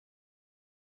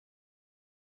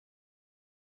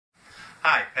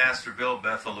Hi, Pastor Bill,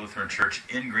 Bethel Lutheran Church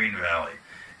in Green Valley,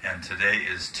 and today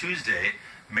is Tuesday,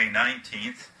 May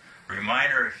 19th.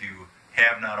 Reminder, if you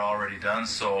have not already done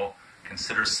so,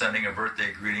 consider sending a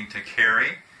birthday greeting to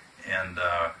Carrie and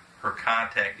her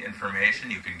contact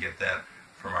information. You can get that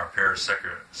from our parish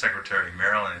secretary,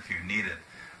 Marilyn, if you need it.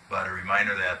 But a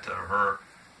reminder that her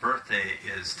birthday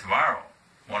is tomorrow,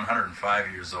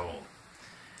 105 years old.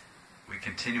 We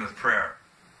continue with prayer.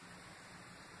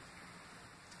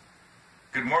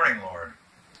 Good morning, Lord.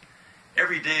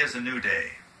 Every day is a new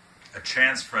day, a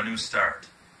chance for a new start.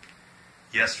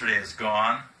 Yesterday is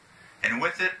gone, and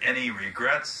with it any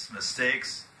regrets,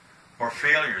 mistakes, or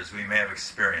failures we may have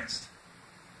experienced.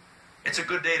 It's a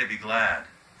good day to be glad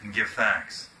and give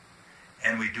thanks.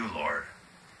 And we do, Lord.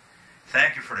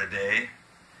 Thank you for today,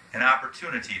 an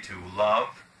opportunity to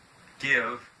love,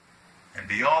 give, and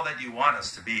be all that you want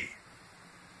us to be.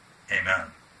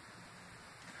 Amen.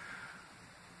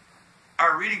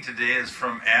 Our reading today is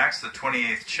from Acts, the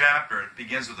 28th chapter. It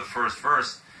begins with the first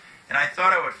verse. And I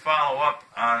thought I would follow up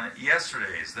on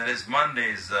yesterday's, that is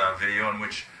Monday's video, in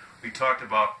which we talked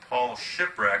about Paul's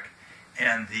shipwreck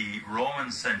and the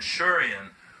Roman centurion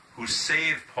who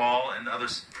saved Paul and other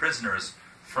prisoners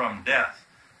from death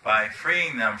by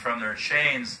freeing them from their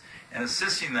chains and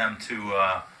assisting them to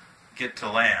get to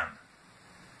land.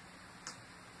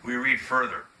 We read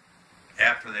further.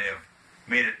 After they have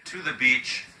made it to the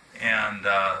beach, and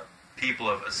people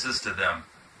have assisted them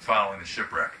following the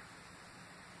shipwreck.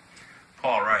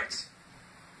 Paul writes,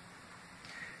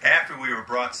 "After we were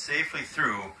brought safely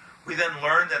through, we then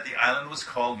learned that the island was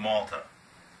called Malta.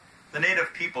 The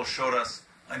native people showed us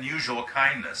unusual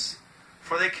kindness,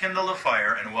 for they kindled a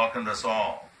fire and welcomed us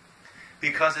all,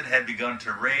 because it had begun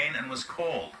to rain and was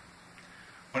cold.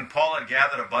 When Paul had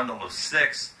gathered a bundle of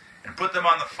sticks and put them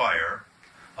on the fire,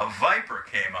 a viper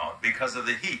came out because of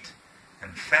the heat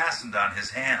and fastened on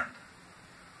his hand.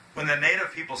 When the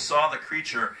native people saw the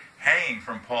creature hanging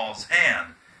from Paul's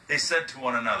hand, they said to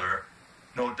one another,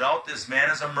 'No doubt this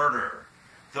man is a murderer.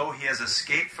 Though he has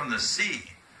escaped from the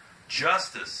sea,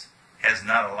 justice has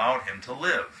not allowed him to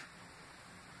live.'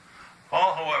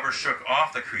 Paul, however, shook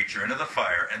off the creature into the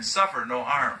fire and suffered no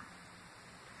harm.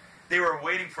 They were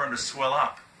waiting for him to swell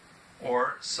up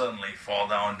or suddenly fall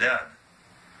down dead.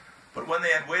 But when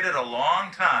they had waited a long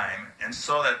time and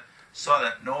saw that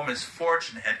no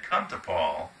misfortune had come to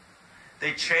Paul,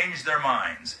 they changed their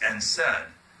minds and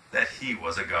said that he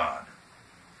was a god."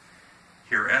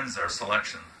 Here ends our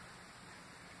selection.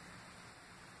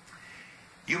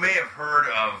 You may have heard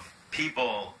of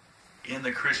people in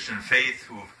the Christian faith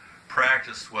who've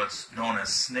practiced what's known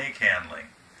as snake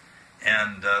handling.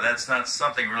 And that's not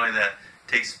something really that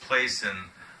takes place in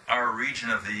our region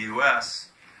of the U.S.,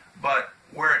 but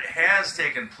where it has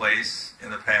taken place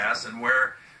in the past, and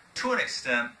where, to an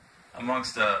extent,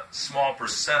 amongst a small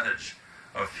percentage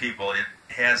of people, it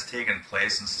has taken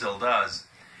place and still does,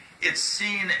 it's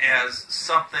seen as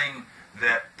something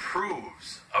that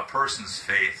proves a person's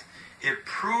faith. It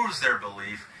proves their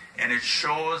belief, and it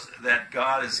shows that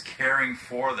God is caring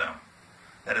for them.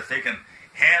 That if they can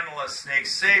handle a snake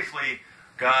safely,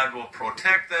 God will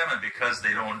protect them, and because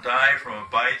they don't die from a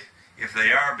bite, if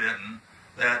they are bitten,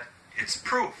 that it's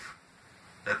proof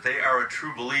that they are a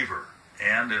true believer.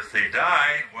 And if they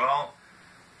die, well,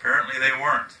 apparently they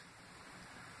weren't.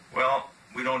 Well,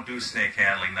 we don't do snake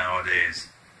handling nowadays.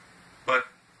 But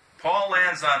Paul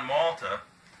lands on Malta,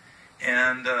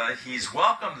 and he's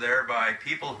welcomed there by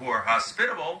people who are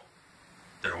hospitable.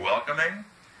 They're welcoming,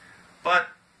 but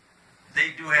they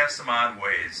do have some odd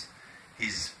ways.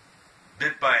 He's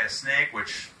bit by a snake,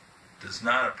 which does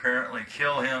not apparently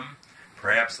kill him.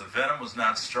 Perhaps the venom was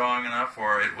not strong enough,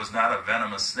 or it was not a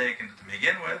venomous snake to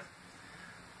begin with.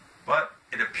 But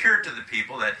it appeared to the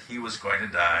people that he was going to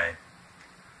die.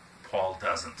 Paul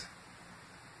doesn't.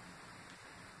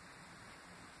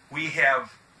 We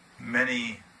have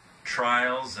many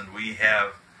trials, and we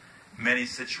have many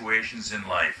situations in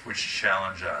life which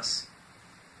challenge us.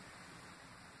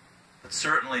 But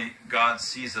certainly God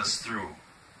sees us through.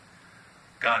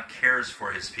 God cares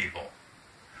for his people.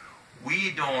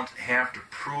 We don't have to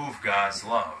prove God's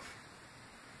love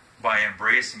by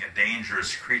embracing a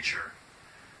dangerous creature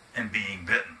and being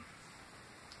bitten.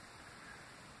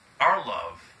 Our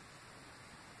love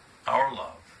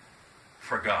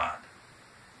for God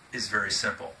is very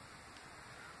simple.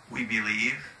 We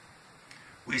believe,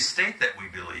 we state that we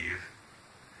believe,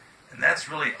 and that's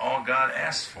really all God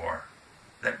asks for,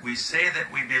 that we say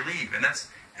that we believe, and that's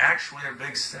actually a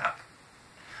big step.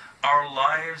 Our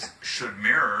lives should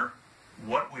mirror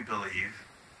what we believe,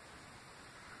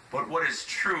 but what is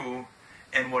true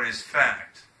and what is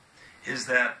fact is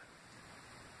that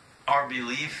Our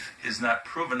belief is not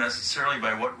proven necessarily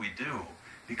by what we do,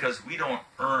 because we don't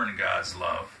earn God's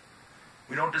love.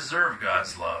 We don't deserve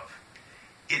God's love.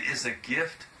 It is a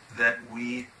gift that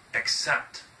we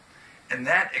accept. And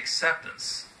that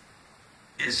acceptance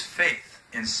is faith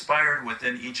inspired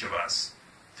within each of us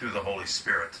through the Holy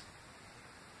Spirit.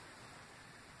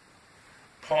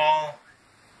 Paul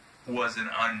was an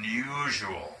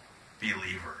unusual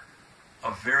believer,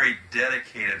 a very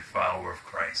dedicated follower of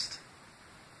Christ.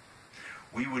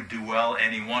 We would do well,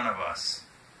 any one of us,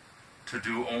 to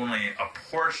do only a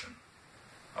portion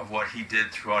of what he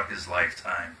did throughout his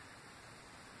lifetime.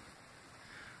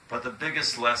 But the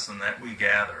biggest lesson that we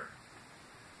gather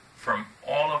from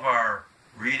all of our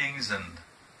readings and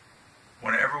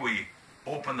whenever we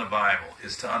open the Bible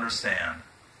is to understand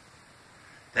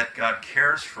that God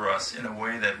cares for us in a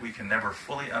way that we can never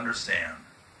fully understand,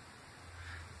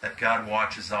 that God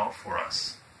watches out for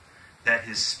us, that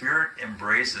his Spirit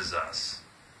embraces us,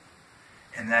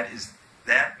 and that is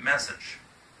that message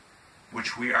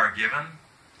which we are given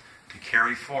to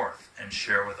carry forth and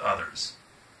share with others.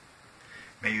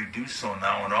 May you do so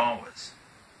now and always.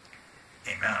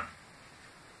 Amen.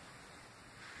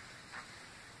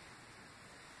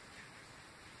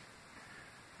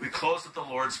 We close with the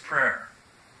Lord's Prayer,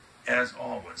 as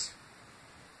always.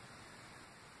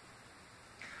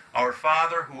 Our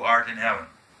Father, who art in heaven,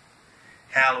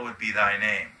 hallowed be thy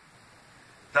name.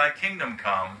 Thy kingdom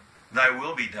come, thy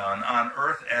will be done, on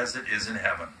earth as it is in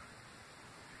heaven.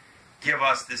 Give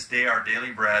us this day our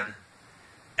daily bread,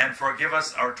 and forgive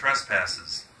us our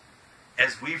trespasses,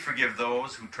 as we forgive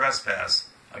those who trespass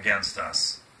against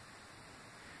us.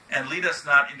 And lead us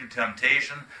not into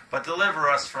temptation, but deliver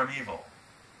us from evil.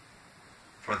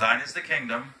 For thine is the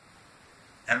kingdom,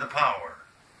 and the power,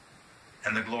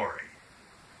 and the glory,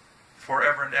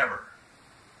 forever and ever.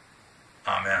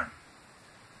 Amen.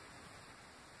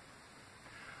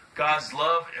 God's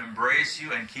love embrace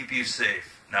you and keep you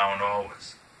safe, now and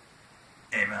always.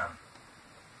 Amen.